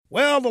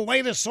Well, the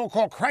latest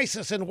so-called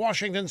crisis in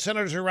Washington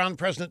centers around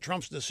President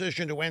Trump's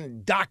decision to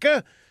end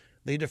DACA,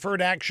 the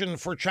Deferred Action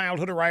for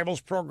Childhood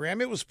Arrivals program.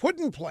 It was put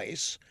in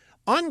place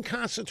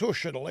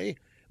unconstitutionally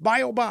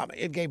by Obama.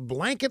 It gave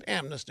blanket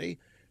amnesty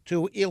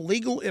to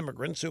illegal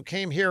immigrants who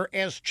came here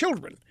as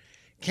children.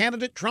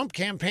 Candidate Trump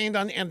campaigned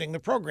on ending the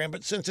program,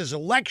 but since his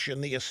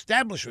election, the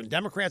establishment,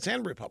 Democrats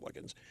and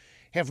Republicans,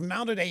 have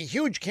mounted a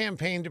huge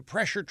campaign to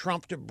pressure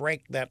Trump to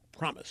break that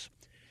promise.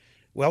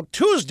 Well,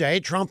 Tuesday,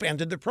 Trump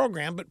ended the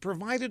program, but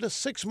provided a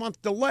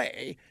 6-month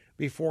delay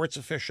before it's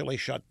officially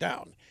shut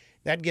down.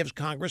 That gives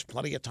Congress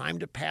plenty of time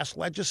to pass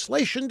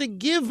legislation to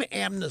give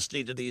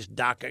amnesty to these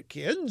DACA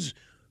kids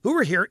who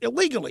are here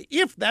illegally,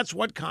 if that's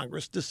what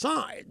Congress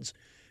decides,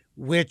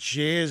 which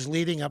is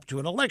leading up to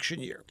an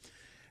election year.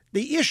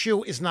 The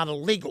issue is not a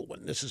legal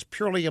one. This is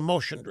purely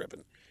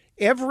emotion-driven.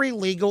 Every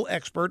legal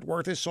expert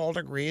worth his salt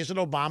agrees that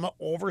Obama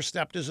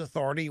overstepped his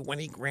authority when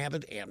he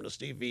granted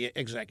amnesty via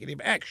executive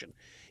action.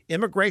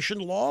 Immigration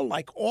law,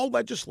 like all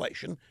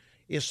legislation,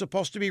 is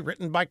supposed to be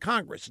written by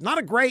Congress. Not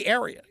a gray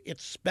area.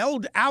 It's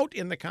spelled out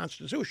in the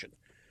Constitution.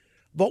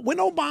 But when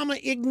Obama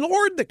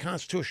ignored the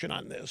Constitution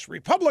on this,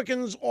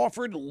 Republicans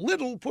offered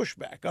little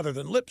pushback other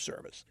than lip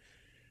service.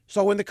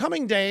 So in the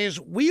coming days,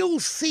 we'll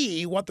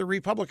see what the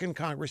Republican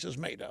Congress is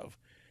made of.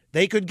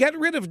 They could get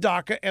rid of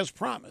DACA as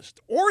promised,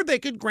 or they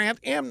could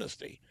grant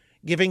amnesty,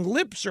 giving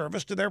lip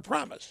service to their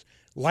promise,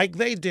 like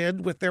they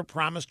did with their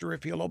promise to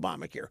repeal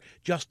Obamacare.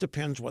 Just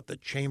depends what the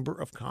Chamber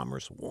of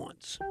Commerce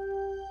wants.